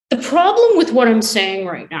the problem with what I'm saying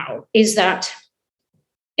right now is that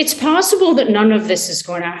it's possible that none of this is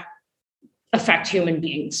going to affect human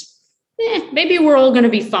beings. Maybe we're all going to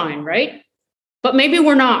be fine, right? But maybe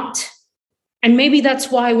we're not. And maybe that's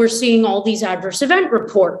why we're seeing all these adverse event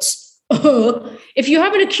reports. If you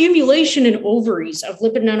have an accumulation in ovaries of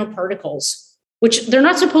lipid nanoparticles, which they're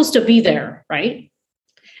not supposed to be there, right?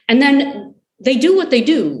 And then they do what they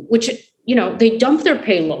do, which, they dump their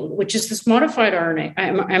payload, which is this modified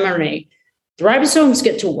mRNA. The ribosomes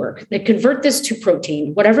get to work. They convert this to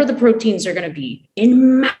protein, whatever the proteins are going to be,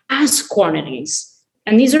 in mass quantities.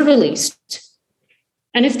 And these are released.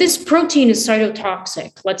 And if this protein is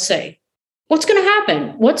cytotoxic, let's say, what's going to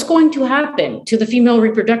happen? What's going to happen to the female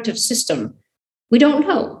reproductive system? We don't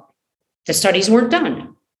know. The studies weren't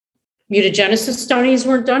done. mutagenesis studies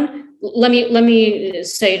weren't done. Let me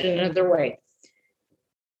say it another way.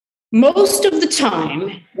 Most of the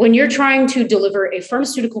time, when you're trying to deliver a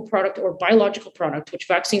pharmaceutical product or biological product, which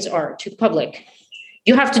vaccines are, to the public,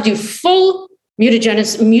 you have to do full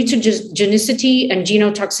mutagenicity and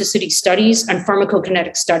genotoxicity studies and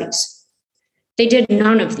pharmacokinetic studies. They did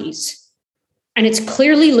none of these. And it's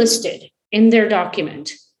clearly listed in their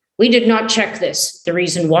document. We did not check this. The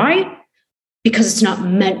reason why? Because it's not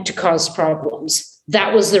meant to cause problems.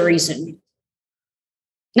 That was the reason.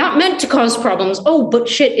 Not meant to cause problems. Oh, but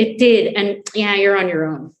shit, it did. And yeah, you're on your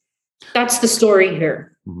own. That's the story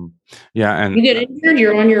here. Mm-hmm. Yeah. And you get injured,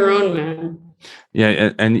 you're on your own, man.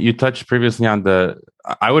 Yeah. And you touched previously on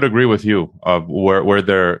I would agree with you of where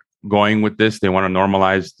they're going with this. They want to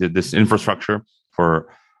normalize this infrastructure for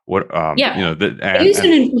what, it is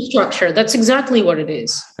an infrastructure. That's exactly what it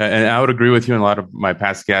is. And I would agree with you in a lot of my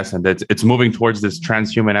past guests, and that it's moving towards this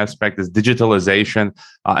transhuman aspect, this digitalization.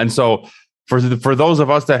 And so for those of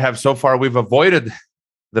us that have so far, we've avoided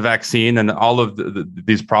the vaccine and all of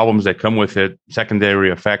these problems that come with it, secondary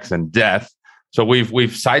effects and death. So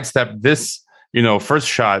we've sidestepped this, first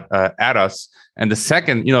shot at us. And the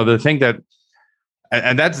second, the thing that,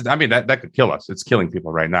 and that's, that could kill us. It's killing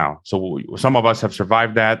people right now. So some of us have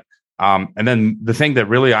survived that. And then the thing that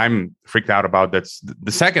really I'm freaked out about, that's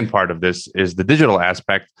the second part of this, is the digital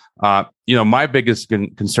aspect. My biggest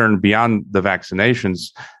concern beyond the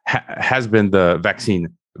vaccinations has been the vaccine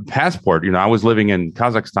passport. I was living in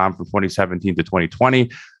Kazakhstan from 2017 to 2020.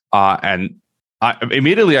 And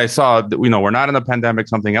immediately I saw that, we're not in a pandemic,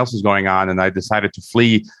 something else is going on. And I decided to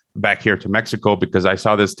flee back here to Mexico because I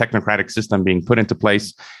saw this technocratic system being put into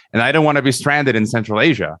place. And I don't want to be stranded in Central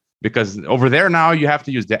Asia, because over there now you have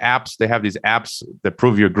to use the apps. They have these apps that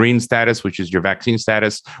prove your green status, which is your vaccine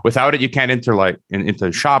status. Without it, you can't enter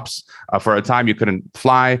into shops. For a time, you couldn't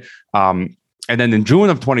fly. And then in June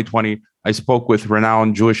of 2020, I spoke with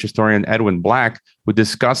renowned Jewish historian Edwin Black, who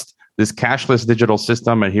discussed this cashless digital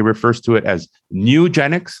system, and he refers to it as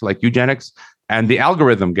newgenics, like eugenics, and the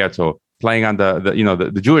algorithm ghetto, playing on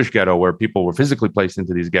the Jewish ghetto, where people were physically placed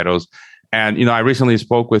into these ghettos. And, I recently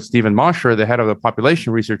spoke with Stephen Mosher, the head of the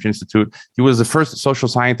Population Research Institute. He was the first social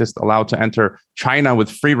scientist allowed to enter China with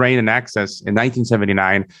free reign and access in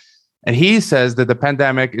 1979. And he says that the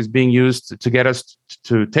pandemic is being used to get us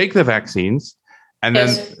to take the vaccines, and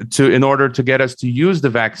then in order to get us to use the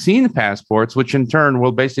vaccine passports, which in turn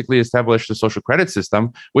will basically establish the social credit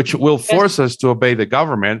system, which will force us to obey the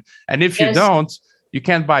government. And if you don't, you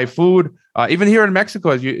can't buy food. Even here in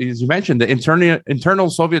Mexico, as you mentioned, the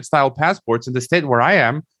internal Soviet-style passports in the state where I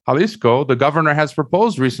am, Jalisco, the governor has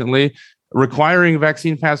proposed recently requiring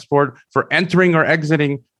vaccine passport for entering or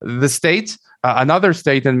exiting the state. Another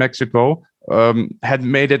state in Mexico had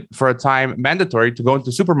made it for a time mandatory to go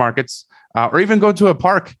into supermarkets or even go to a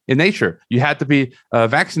park in nature. You had to be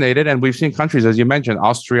vaccinated. And we've seen countries, as you mentioned,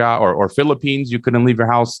 Austria or Philippines, you couldn't leave your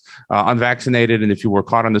house unvaccinated. And if you were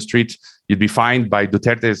caught on the streets, you'd be fined by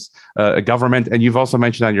Duterte's government. And you've also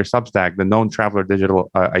mentioned on your Substack, the known traveler digital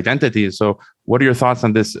identity. So what are your thoughts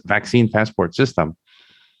on this vaccine passport system?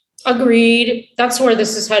 Agreed. That's where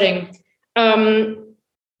this is heading.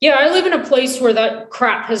 I live in a place where that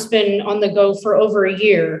crap has been on the go for over a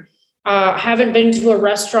year. Haven't been to a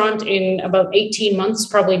restaurant in about 18 months,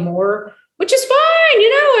 probably more, which is fine.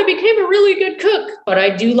 I became a really good cook, but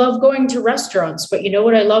I do love going to restaurants. But you know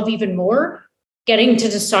what I love even more? Getting to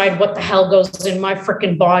decide what the hell goes in my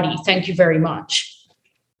freaking body. Thank you very much.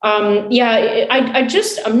 I'm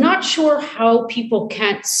not sure how people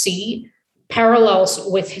can't see parallels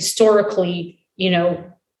with historically,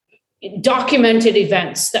 documented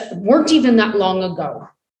events that weren't even that long ago.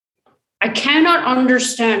 I cannot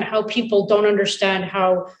understand how people don't understand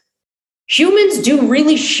how humans do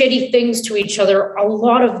really shitty things to each other a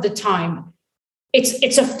lot of the time.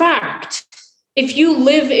 It's a fact. If you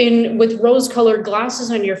live with rose-colored glasses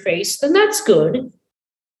on your face, then that's good.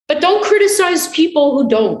 But don't criticize people who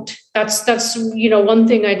don't. That's one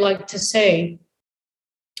thing I'd like to say.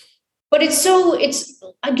 But it's like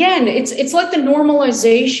the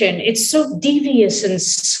normalization. It's so devious and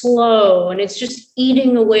slow, and it's just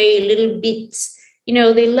eating away little bits.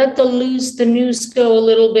 They let the noose go a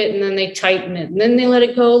little bit, and then they tighten it. And then they let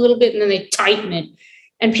it go a little bit, and then they tighten it.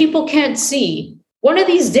 And people can't see. One of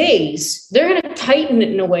these days, they're going to tighten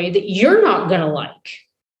it in a way that you're not going to like.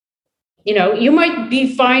 You might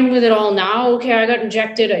be fine with it all now. Okay, I got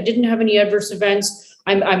injected. I didn't have any adverse events.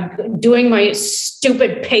 I'm doing my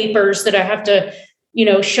stupid papers that I have to,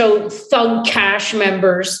 show thug cash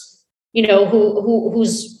members,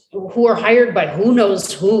 who are hired by who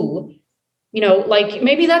knows who. like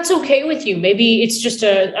maybe that's okay with you. Maybe it's just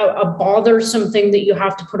a bothersome thing that you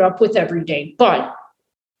have to put up with every day. But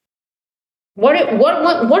what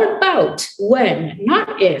about when?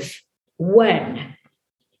 Not if, when.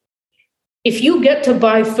 If you get to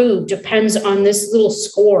buy food depends on this little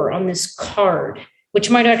score on this card, which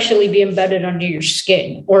might actually be embedded under your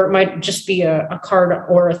skin, or it might just be a card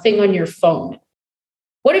or a thing on your phone.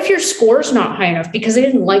 What if your score's not high enough because they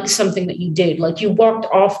didn't like something that you did, like you walked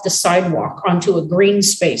off the sidewalk onto a green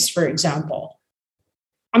space, for example?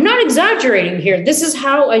 I'm not exaggerating here. This is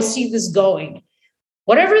how I see this going.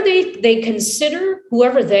 Whatever they consider,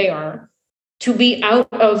 whoever they are, to be out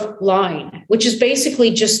of line, which is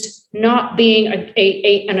basically just not being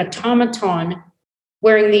an automaton,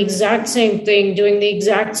 wearing the exact same thing, doing the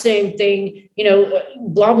exact same thing,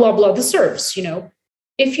 blah, blah, blah, the serfs,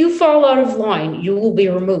 If you fall out of line, you will be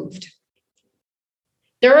removed.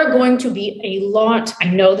 There are going to be a lot. I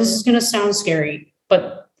know this is going to sound scary,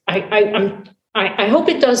 but I hope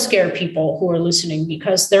it does scare people who are listening,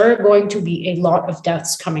 because there are going to be a lot of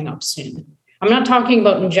deaths coming up soon. I'm not talking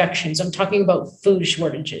about injections. I'm talking about food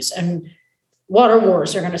shortages, and water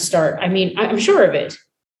wars are going to start. I mean, I'm sure of it.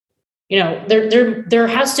 There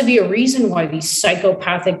has to be a reason why these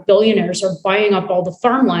psychopathic billionaires are buying up all the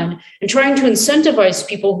farmland and trying to incentivize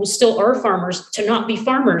people who still are farmers to not be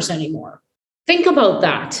farmers anymore. Think about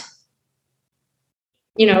that.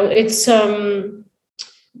 It's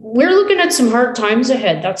we're looking at some hard times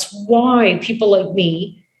ahead. That's why people like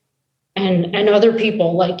me and other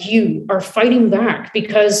people like you are fighting back,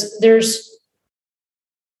 because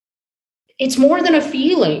it's more than a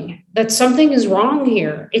feeling that something is wrong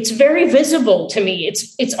here. It's very visible to me.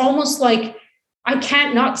 It's almost like I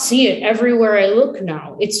can't not see it everywhere I look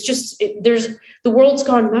now. It's just the world's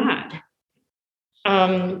gone mad.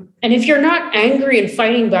 And if you're not angry and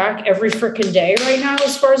fighting back every freaking day right now,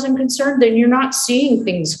 as far as I'm concerned, then you're not seeing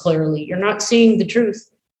things clearly. You're not seeing the truth.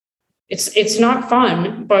 It's not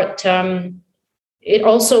fun, but it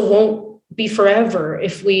also won't be forever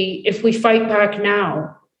if we fight back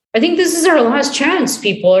now. I think this is our last chance,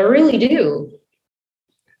 people. I really do.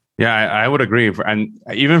 Yeah, I would agree. And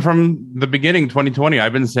even from the beginning, 2020,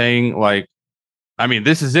 I've been saying,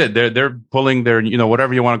 this is it. They're pulling their,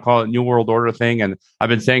 whatever you want to call it, New World Order thing. And I've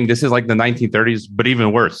been saying this is like the 1930s, but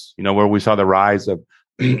even worse, where we saw the rise of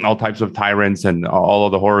all types of tyrants and all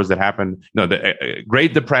of the horrors that happened, the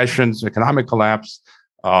Great Depressions, economic collapse,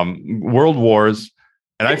 world wars.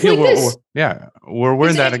 And I feel we're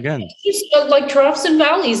in that again. It's like troughs and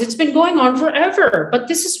valleys. It's been going on forever, but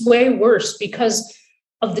this is way worse because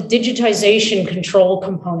of the digitization control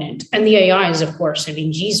component and the AIs, of course. I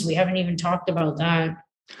mean, geez, we haven't even talked about that.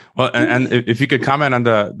 Well, and if you could comment on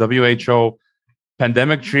the WHO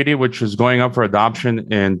pandemic treaty, which is going up for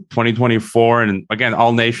adoption in 2024. And again,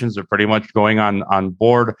 all nations are pretty much going on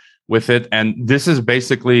board with it. And this is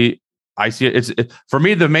basically, I see it. For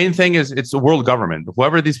me, the main thing is it's a world government.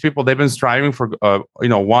 Whoever these people, they've been striving for,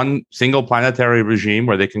 one single planetary regime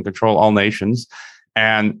where they can control all nations.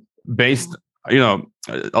 And based, a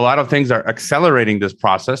lot of things are accelerating this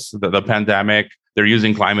process. The pandemic, they're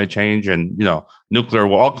using climate change and, nuclear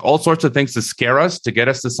war, all sorts of things to scare us, to get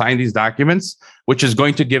us to sign these documents, which is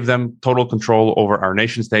going to give them total control over our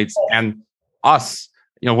nation states and us.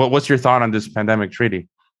 What's your thought on this pandemic treaty?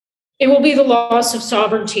 It will be the loss of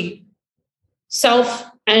sovereignty. Self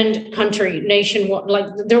and country, nation,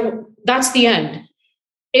 that's the end.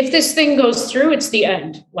 If this thing goes through, it's the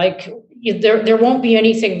end. There won't be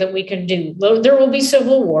anything that we can do. There will be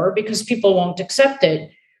civil war because people won't accept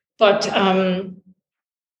it. But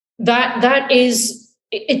that is,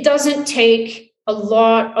 it doesn't take a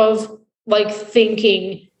lot of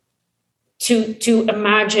thinking to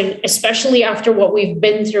imagine, especially after what we've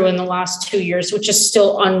been through in the last 2 years, which is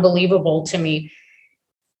still unbelievable to me.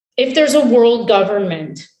 If there's a world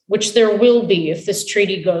government, which there will be if this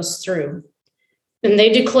treaty goes through, and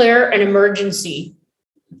they declare an emergency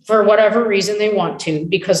for whatever reason they want to,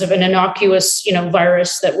 because of an innocuous,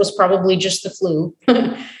 virus that was probably just the flu,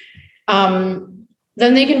 then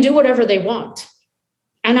they can do whatever they want.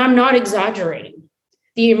 And I'm not exaggerating.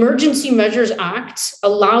 The Emergency Measures Act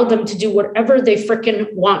allow them to do whatever they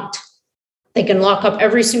frickin' want. They can lock up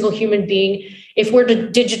every single human being. If we're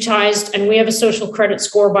digitized and we have a social credit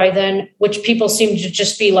score by then, which people seem to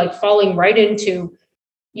just be falling right into,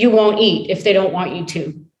 you won't eat if they don't want you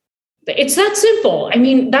to. It's that simple. I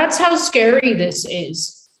mean, that's how scary this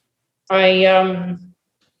is. I'm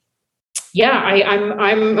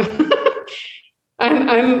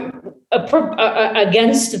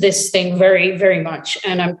against this thing very, very much,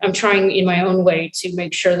 and I'm trying in my own way to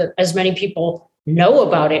make sure that as many people know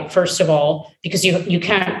about it, first of all, because you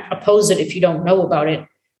can't oppose it if you don't know about it.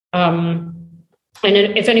 And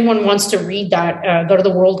if anyone wants to read that, go to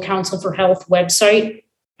the World Council for Health website.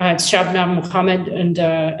 It's Shabnam Mohammed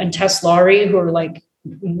and Tess Lowry, who are like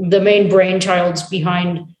the main brainchilds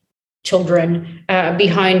behind children,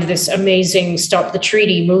 behind this amazing Stop the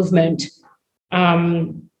Treaty movement.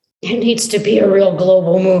 It needs to be a real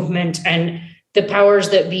global movement, and the powers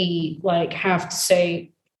that be like have to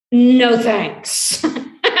say, no thanks.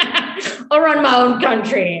 I'll run my own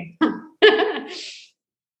country.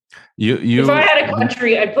 If I had a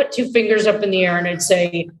country, I'd put two fingers up in the air and I'd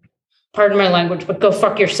say, pardon my language, but go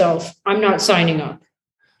fuck yourself. I'm not signing up.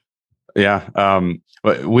 Yeah.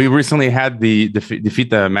 We recently had the Defeat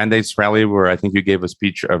the Mandates rally, where I think you gave a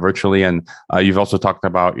speech virtually, and you've also talked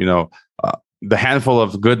about, the handful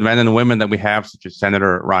of good men and women that we have, such as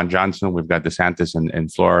Senator Ron Johnson. We've got DeSantis in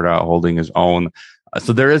Florida holding his own.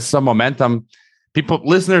 So there is some momentum.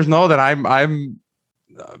 Listeners know that I'm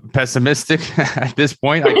pessimistic at this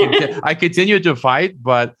point. I continue to fight,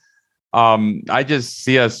 but I just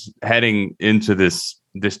see us heading into this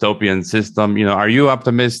dystopian system. Are you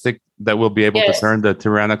optimistic that we'll be able to turn the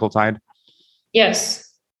tyrannical tide? Yes,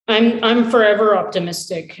 I'm forever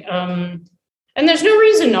optimistic. And there's no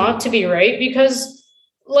reason not to be, right? Because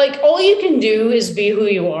like all you can do is be who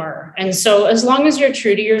you are. And so as long as you're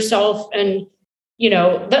true to yourself, and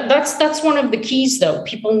that's one of the keys though.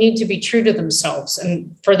 People need to be true to themselves.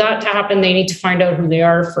 And for that to happen, they need to find out who they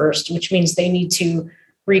are first, which means they need to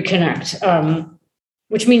reconnect,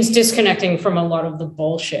 which means disconnecting from a lot of the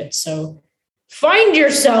bullshit. So find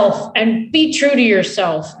yourself and be true to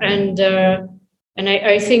yourself. And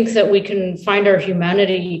I think that we can find our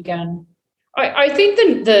humanity again. I think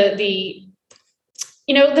the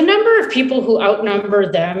number of people who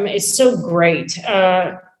outnumber them is so great.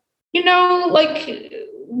 I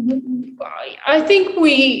think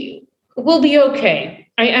we will be okay.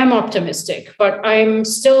 I am optimistic, but I'm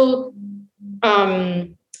still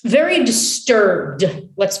very disturbed,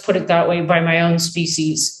 let's put it that way, by my own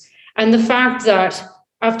species. And the fact that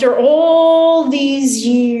after all these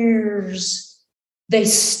years, they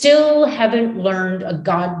still haven't learned a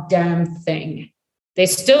goddamn thing. They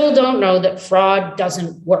still don't know that fraud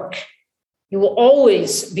doesn't work. You will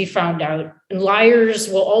always be found out, and liars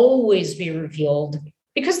will always be revealed,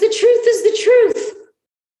 because the truth is the truth.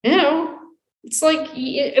 It's like,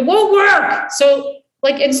 it won't work. So,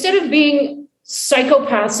 like, instead of being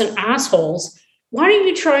psychopaths and assholes, why don't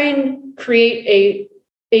you try and create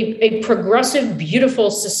a progressive, beautiful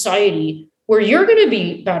society where you're going to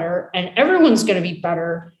be better and everyone's going to be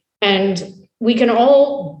better, and we can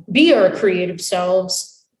all be our creative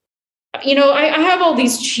selves. I have all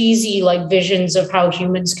these cheesy like visions of how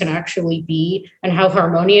humans can actually be and how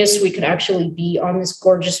harmonious we could actually be on this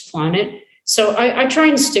gorgeous planet. So I try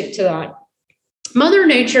and stick to that. Mother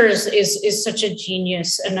Nature is such a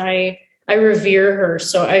genius, and I revere her.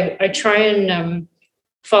 So I try and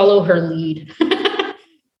follow her lead.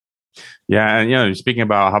 Yeah, and speaking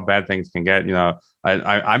about how bad things can get,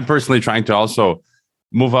 I'm personally trying to also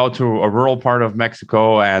move out to a rural part of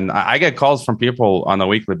Mexico, and I get calls from people on a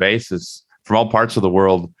weekly basis from all parts of the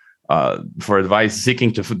world for advice,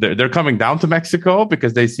 seeking to. They're coming down to Mexico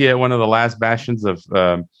because they see it one of the last bastions of.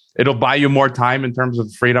 It'll buy you more time in terms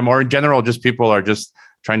of freedom, or in general, just people are just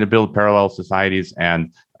trying to build parallel societies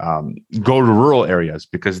and go to rural areas,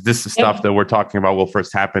 because this is stuff that we're talking about will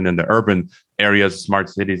first happen in the urban areas, smart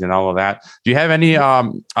cities, and all of that. Do you have any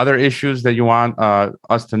other issues that you want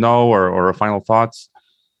us to know, or final thoughts?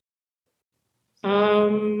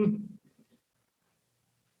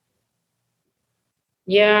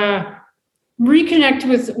 Yeah, reconnect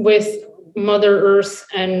with Mother Earth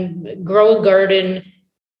and grow a garden.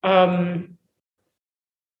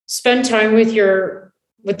 Spend time with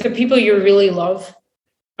the people you really love.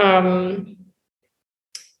 Hug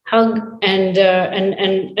and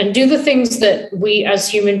do the things that we as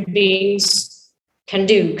human beings can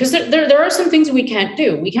do. Because there are some things we can't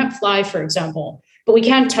do. We can't fly, for example, but we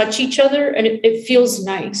can touch each other, and it feels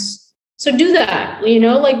nice. So do that,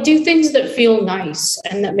 do things that feel nice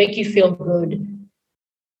and that make you feel good.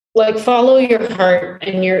 Like follow your heart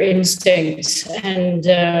and your instincts, and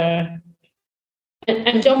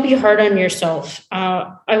don't be hard on yourself.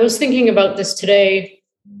 I was thinking about this today.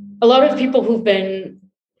 A lot of people who've been,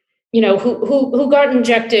 who got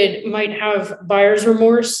injected might have buyer's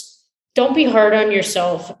remorse. Don't be hard on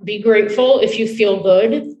yourself. Be grateful if you feel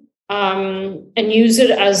good, and use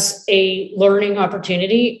it as a learning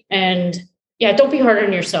opportunity. And don't be hard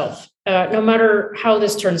on yourself. No matter how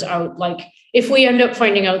this turns out. Like if we end up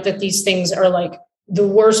finding out that these things are like the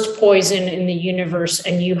worst poison in the universe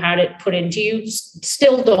and you had it put into you,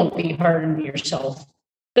 still don't be hard on yourself.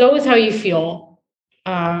 Go with how you feel.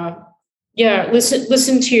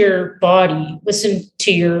 Listen to your body, listen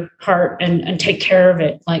to your heart, and take care of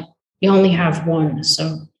it. Like, you only have one.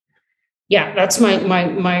 So yeah, that's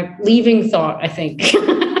my leaving thought, I think.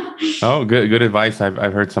 Oh, good advice.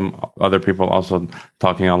 I've heard some other people also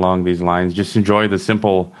talking along these lines. Just enjoy the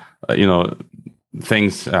simple,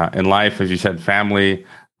 things in life, as you said, family,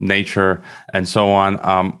 nature, and so on.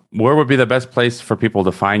 Where would be the best place for people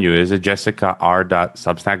to find you? Is it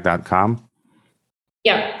jessicar.substack.com?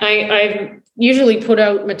 Yeah, I usually put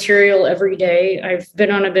out material every day. I've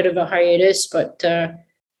been on a bit of a hiatus, but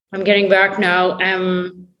I'm getting back now.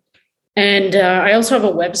 And I also have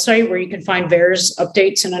a website where you can find various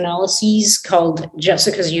updates and analyses called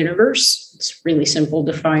Jessica's Universe. It's really simple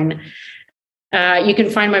to find. You can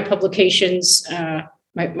find my publications,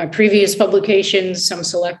 my previous publications, some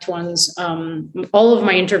select ones, all of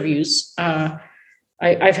my interviews.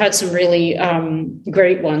 I've had some really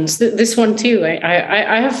great ones. This one too.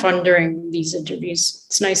 I have fun during these interviews.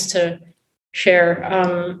 It's nice to share.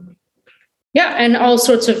 And all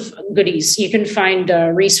sorts of goodies. You can find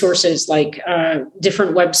resources like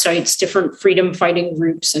different websites, different freedom fighting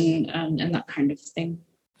groups, and that kind of thing.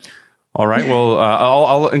 All right. Well,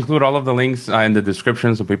 I'll include all of the links in the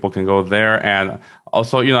description so people can go there. And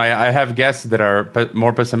also, I have guests that are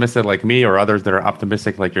more pessimistic like me, or others that are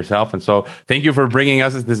optimistic like yourself. And so thank you for bringing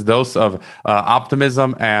us this dose of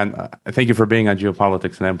optimism. And thank you for being on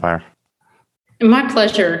Geopolitics and Empire. My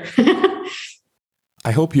pleasure.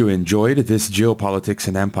 I hope you enjoyed this Geopolitics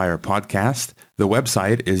and Empire podcast. The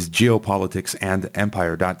website is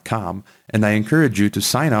geopoliticsandempire.com, and I encourage you to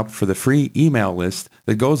sign up for the free email list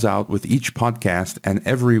that goes out with each podcast and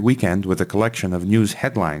every weekend with a collection of news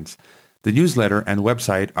headlines. The newsletter and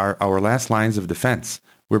website are our last lines of defense.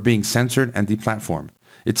 We're being censored and deplatformed.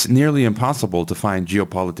 It's nearly impossible to find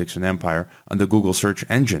Geopolitics and Empire on the Google search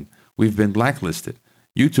engine. We've been blacklisted.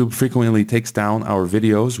 YouTube frequently takes down our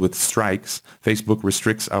videos with strikes. Facebook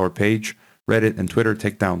restricts our page. Reddit and Twitter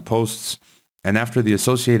take down posts. And after the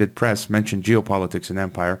Associated Press mentioned Geopolitics and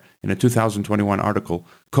Empire in a 2021 article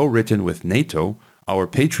co-written with NATO, our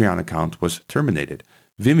Patreon account was terminated.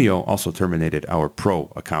 Vimeo also terminated our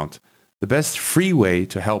Pro account. The best free way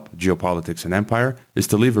to help Geopolitics and Empire is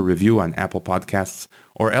to leave a review on Apple Podcasts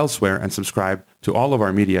or elsewhere and subscribe to all of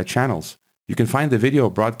our media channels. You can find the video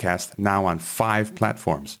broadcast now on 5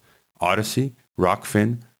 platforms: Odyssey,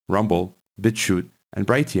 Rockfin, Rumble, BitChute, and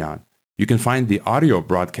Brighteon. You can find the audio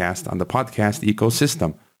broadcast on the podcast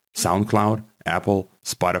ecosystem: SoundCloud, Apple,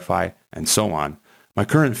 Spotify, and so on. My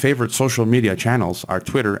current favorite social media channels are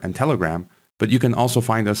Twitter and Telegram, but you can also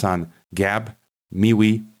find us on Gab,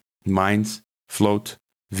 MeWe, Minds, Float,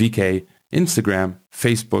 VK, Instagram,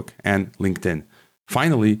 Facebook, and LinkedIn.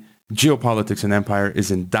 Finally, Geopolitics and Empire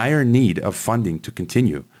is in dire need of funding to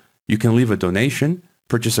continue. You can leave a donation,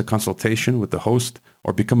 purchase a consultation with the host,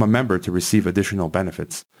 or become a member to receive additional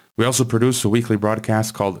benefits. We also produce a weekly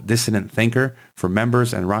broadcast called Dissident Thinker for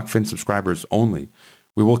members and Rockfin subscribers only.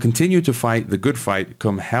 We will continue to fight the good fight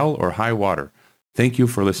come hell or high water. Thank you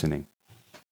for listening.